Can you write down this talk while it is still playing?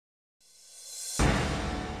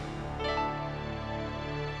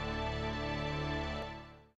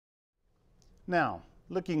Now,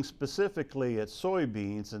 looking specifically at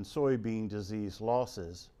soybeans and soybean disease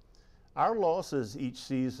losses, our losses each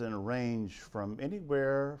season range from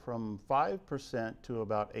anywhere from 5% to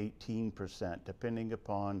about 18%, depending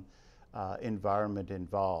upon environment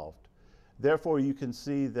involved. Therefore, you can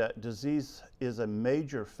see that disease is a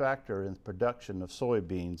major factor in the production of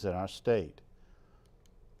soybeans in our state.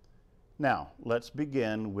 Now, let's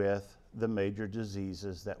begin with the major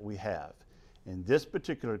diseases that we have. In this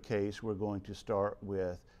particular case, we're going to start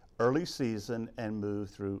with early season and move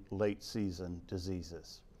through late season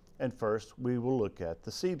diseases. And first, we will look at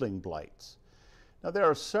the seedling blights. Now, there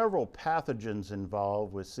are several pathogens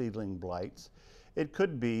involved with seedling blights. It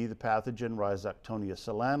could be the pathogen Rhizoctonia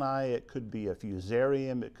solani, it could be a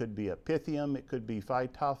fusarium, it could be a pythium, it could be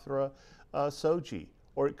Phytophthora soji,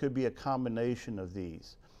 or it could be a combination of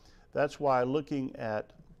these. That's why looking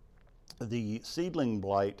at the seedling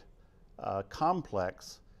blight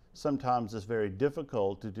complex sometimes is very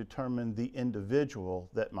difficult to determine the individual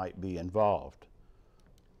that might be involved.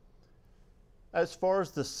 As far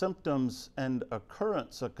as the symptoms and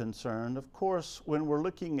occurrence are concerned, of course, when we're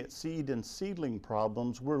looking at seed and seedling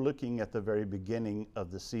problems, we're looking at the very beginning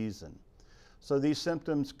of the season. So these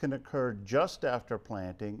symptoms can occur just after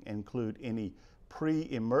planting, include any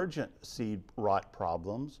pre-emergent seed rot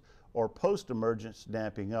problems or post-emergent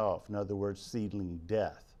damping off, in other words, seedling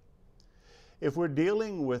death. If we're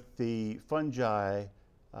dealing with the fungi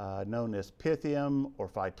known as Pythium or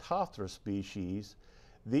Phytophthora species,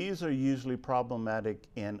 these are usually problematic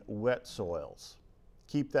in wet soils.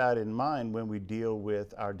 Keep that in mind when we deal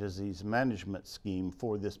with our disease management scheme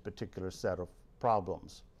for this particular set of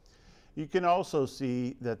problems. You can also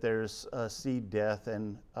see that there's seed death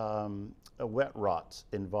and wet rots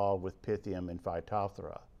involved with Pythium and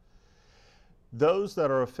Phytophthora. Those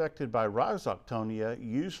that are affected by Rhizoctonia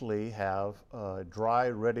usually have a dry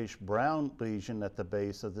reddish brown lesion at the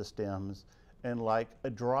base of the stems and like a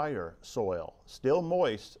drier soil, still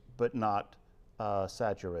moist but not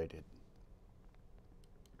saturated.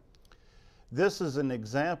 This is an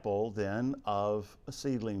example then of a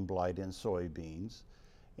seedling blight in soybeans.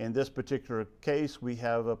 In this particular case, we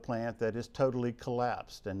have a plant that is totally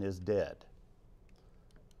collapsed and is dead.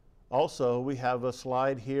 Also, we have a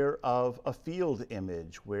slide here of a field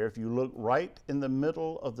image where if you look right in the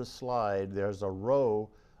middle of the slide, there's a row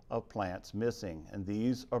of plants missing, and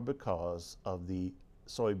these are because of the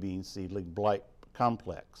soybean seedling blight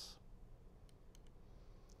complex.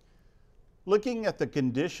 Looking at the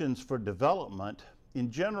conditions for development, in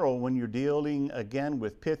general, when you're dealing again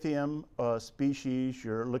with Pythium species,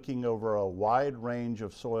 you're looking over a wide range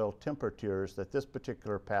of soil temperatures that this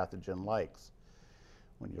particular pathogen likes.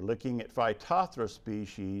 When you're looking at Phytophthora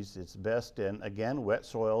species, it's best in, again, wet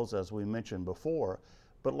soils, as we mentioned before,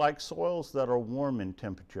 but like soils that are warm in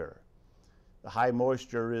temperature. The high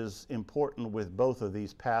moisture is important with both of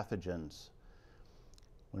these pathogens.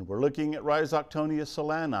 When we're looking at Rhizoctonia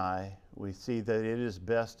solani, we see that it is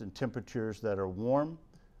best in temperatures that are warm,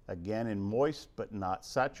 again in moist but not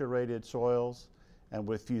saturated soils, and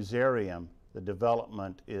with Fusarium, the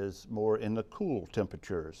development is more in the cool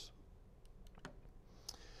temperatures.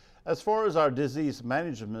 As far as our disease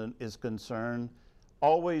management is concerned,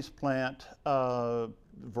 always plant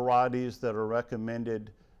varieties that are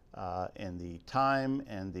recommended in the time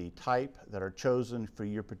and the type that are chosen for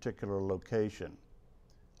your particular location.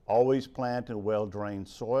 Always plant in well-drained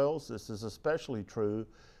soils. This is especially true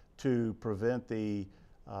to prevent the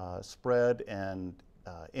spread and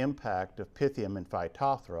impact of Pythium and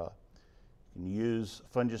Phytophthora. You can use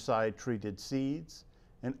fungicide-treated seeds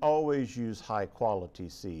and always use high-quality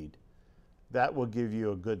seed. That will give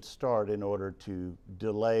you a good start in order to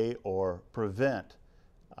delay or prevent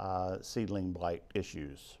seedling blight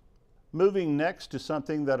issues. Moving next to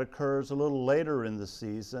something that occurs a little later in the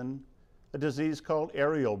season, a disease called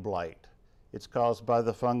aerial blight. It's caused by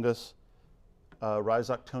the fungus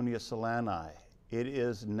Rhizoctonia solani. It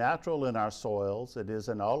is natural in our soils. It is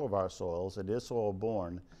in all of our soils. It is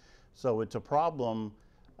soil-borne. So it's a problem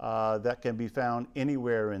that can be found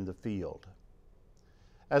anywhere in the field.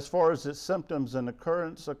 As far as its symptoms and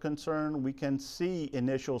occurrence are concerned, we can see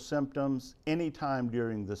initial symptoms anytime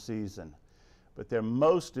during the season, but they're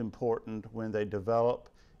most important when they develop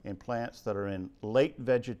in plants that are in late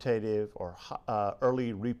vegetative or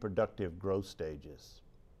early reproductive growth stages.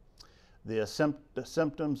 The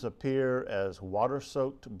symptoms appear as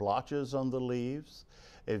water-soaked blotches on the leaves.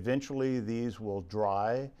 Eventually these will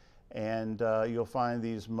dry, and you'll find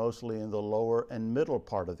these mostly in the lower and middle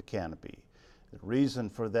part of the canopy. The reason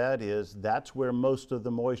for that is that's where most of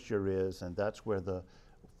the moisture is, and that's where the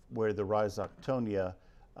Rhizoctonia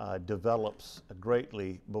develops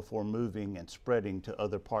greatly before moving and spreading to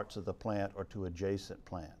other parts of the plant or to adjacent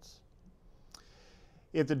plants.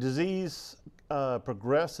 If the disease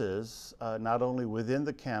progresses not only within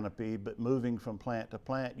the canopy but moving from plant to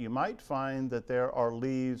plant, you might find that there are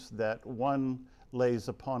leaves that one lays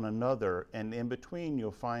upon another, and in between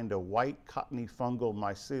you'll find a white cottony fungal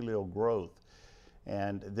mycelial growth.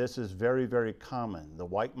 And this is very, very common. The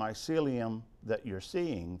white mycelium that you're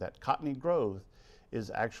seeing, that cottony growth,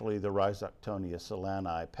 is actually the Rhizoctonia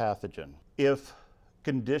solani pathogen. If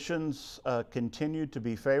conditions continue to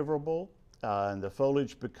be favorable, and the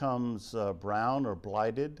foliage becomes brown or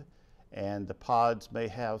blighted, and the pods may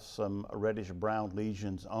have some reddish-brown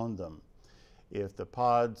lesions on them. If the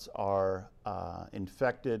pods are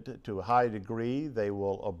infected to a high degree, they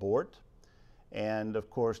will abort, and of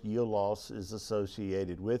course yield loss is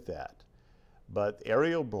associated with that. But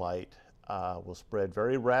aerial blight will spread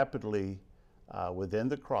very rapidly within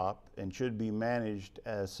the crop and should be managed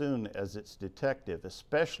as soon as it's detected,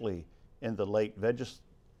 especially in the late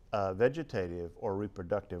vegetative or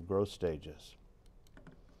reproductive growth stages.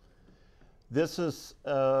 This is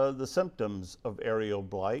the symptoms of aerial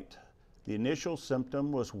blight. The initial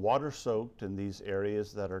symptom was water-soaked in these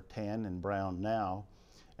areas that are tan and brown now,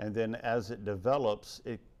 and then as it develops,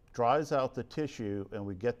 it dries out the tissue and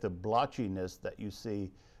we get the blotchiness that you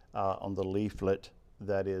see on the leaflet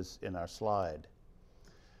that is in our slide.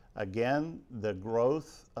 Again, the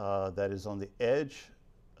growth that is on the edge,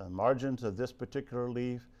 margins of this particular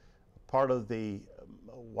leaf, part of the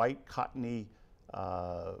white cottony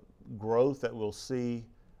growth that we'll see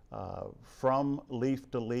from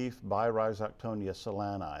leaf to leaf by Rhizoctonia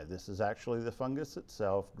solani. This is actually the fungus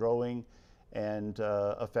itself growing and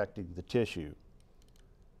affecting the tissue.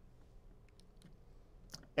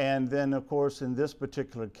 And then, of course, in this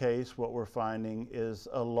particular case, what we're finding is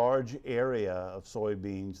a large area of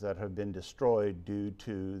soybeans that have been destroyed due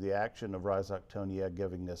to the action of Rhizoctonia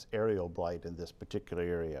giving us aerial blight in this particular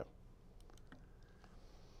area.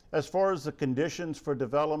 As far as the conditions for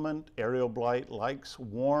development, aerial blight likes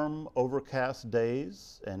warm, overcast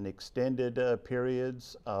days and extended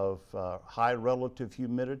periods of high relative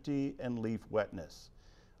humidity and leaf wetness.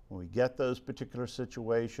 When we get those particular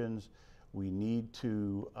situations, we need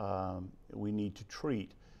to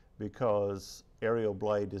treat, because aerial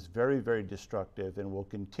blight is very, very destructive and will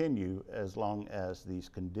continue as long as these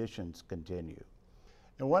conditions continue.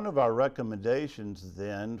 And one of our recommendations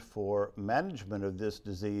then for management of this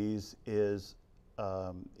disease is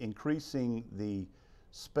increasing the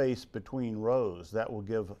space between rows. That will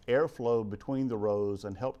give airflow between the rows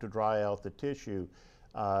and help to dry out the tissue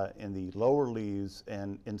in the lower leaves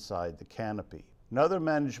and inside the canopy. Another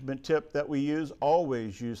management tip that we use,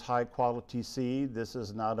 always use high quality seed. This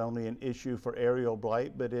is not only an issue for aerial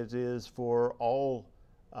blight, but it is for all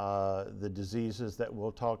the diseases that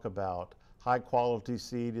we'll talk about. High quality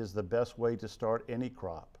seed is the best way to start any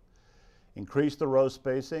crop. Increase the row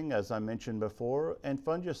spacing, as I mentioned before, and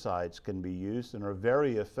fungicides can be used and are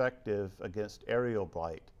very effective against aerial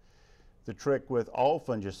blight. The trick with all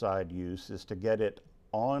fungicide use is to get it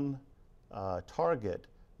on target,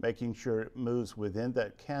 making sure it moves within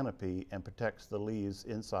that canopy and protects the leaves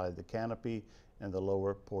inside the canopy and the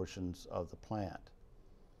lower portions of the plant.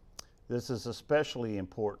 This is especially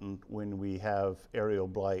important when we have aerial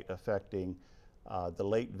blight affecting the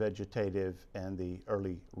late vegetative and the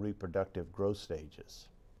early reproductive growth stages.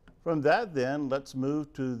 From that then, let's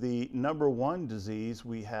move to the #1 disease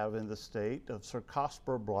we have in the state of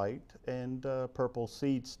Cercospora blight and purple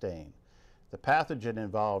seed stain. The pathogen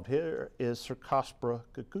involved here is Cercospora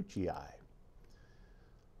kikuchii.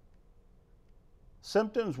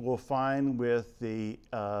 Symptoms we'll find with the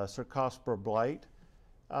Cercospora blight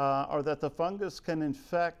are that the fungus can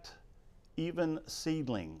infect even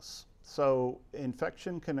seedlings. So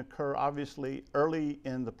infection can occur obviously early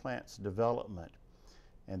in the plant's development,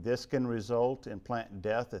 and this can result in plant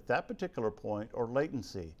death at that particular point or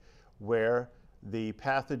latency, where the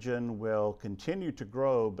pathogen will continue to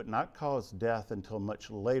grow but not cause death until much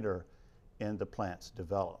later in the plant's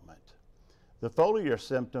development. The foliar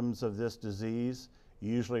symptoms of this disease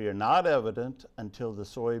usually are not evident until the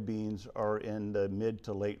soybeans are in the mid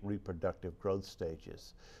to late reproductive growth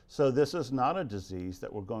stages. So this is not a disease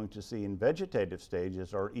that we're going to see in vegetative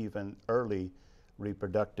stages or even early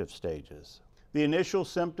reproductive stages. The initial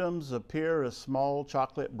symptoms appear as small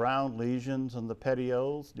chocolate brown lesions on the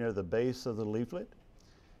petioles near the base of the leaflet.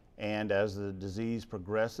 And as the disease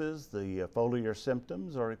progresses, the foliar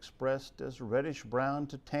symptoms are expressed as reddish brown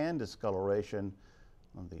to tan discoloration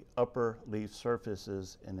on the upper leaf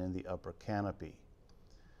surfaces and in the upper canopy.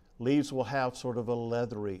 Leaves will have sort of a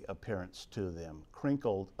leathery appearance to them,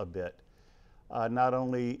 crinkled a bit, not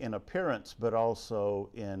only in appearance but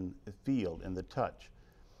also in the feel, in the touch.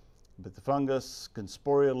 But the fungus can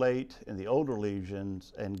sporulate in the older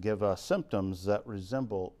lesions and give us symptoms that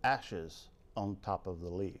resemble ashes on top of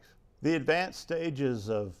the leaf. The advanced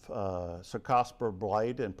stages of Cercospora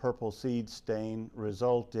blight and purple seed stain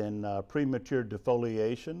result in premature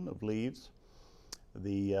defoliation of leaves,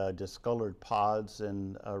 the discolored pods,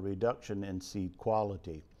 and a reduction in seed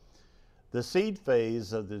quality. The seed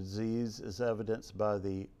phase of the disease is evidenced by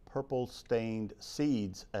the purple stained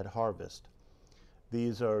seeds at harvest.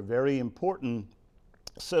 These are very important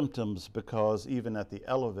symptoms because even at the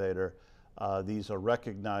elevator, these are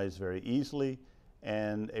recognized very easily,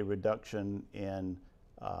 and a reduction in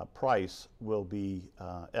price will be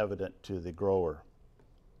evident to the grower.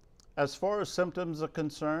 As far as symptoms are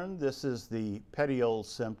concerned, this is the petiole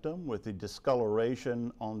symptom with the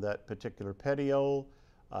discoloration on that particular petiole,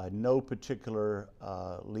 no particular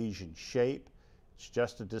lesion shape. It's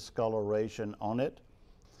just a discoloration on it.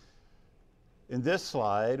 In this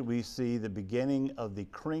slide, we see the beginning of the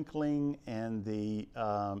crinkling and the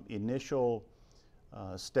initial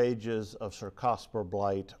stages of Cercospora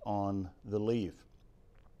blight on the leaf.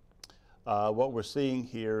 What we're seeing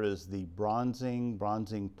here is the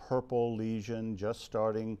bronzing purple lesion just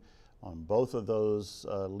starting on both of those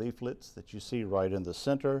leaflets that you see right in the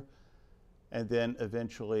center. And then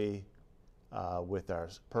eventually with our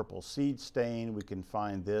purple seed stain, we can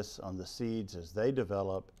find this on the seeds as they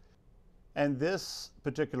develop. And this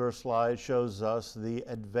particular slide shows us the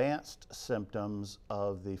advanced symptoms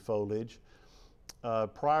of the foliage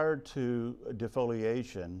prior to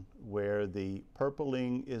defoliation, where the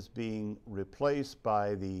purpling is being replaced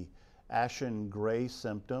by the ashen gray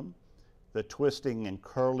symptom. The twisting and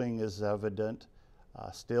curling is evident.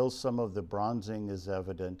 Still some of the bronzing is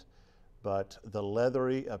evident, but the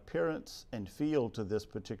leathery appearance and feel to this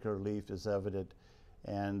particular leaf is evident,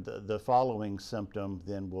 and the following symptom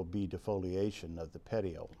then will be defoliation of the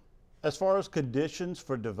petiole. As far as conditions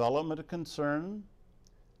for development are concerned,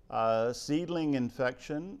 seedling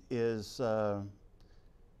infection is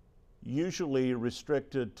usually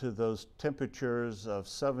restricted to those temperatures of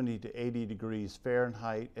 70 to 80 degrees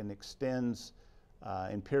Fahrenheit and extends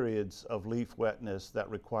in periods of leaf wetness that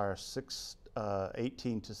require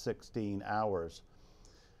 18 to 16 hours.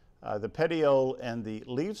 The petiole and the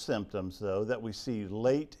leaf symptoms, though, that we see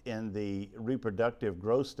late in the reproductive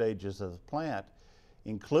growth stages of the plant,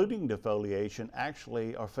 including defoliation,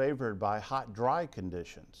 actually are favored by hot, dry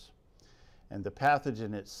conditions. And the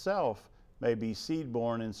pathogen itself may be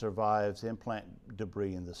seed-borne and survives implant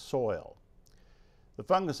debris in the soil. The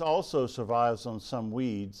fungus also survives on some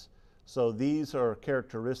weeds, so these are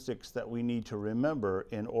characteristics that we need to remember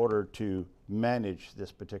in order to manage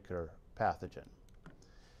this particular pathogen.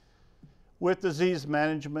 With disease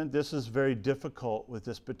management, this is very difficult with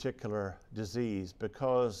this particular disease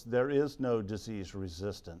because there is no disease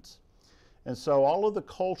resistance. And so all of the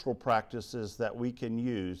cultural practices that we can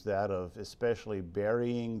use, that of especially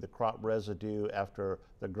burying the crop residue after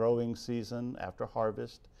the growing season, after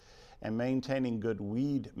harvest, and maintaining good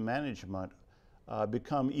weed management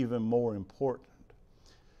become even more important.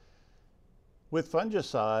 With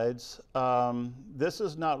fungicides, this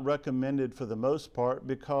is not recommended for the most part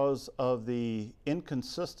because of the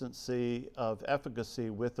inconsistency of efficacy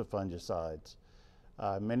with the fungicides.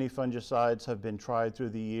 Many fungicides have been tried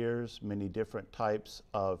through the years, many different types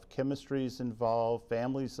of chemistries involved,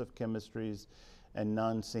 families of chemistries, and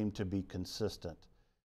none seem to be consistent.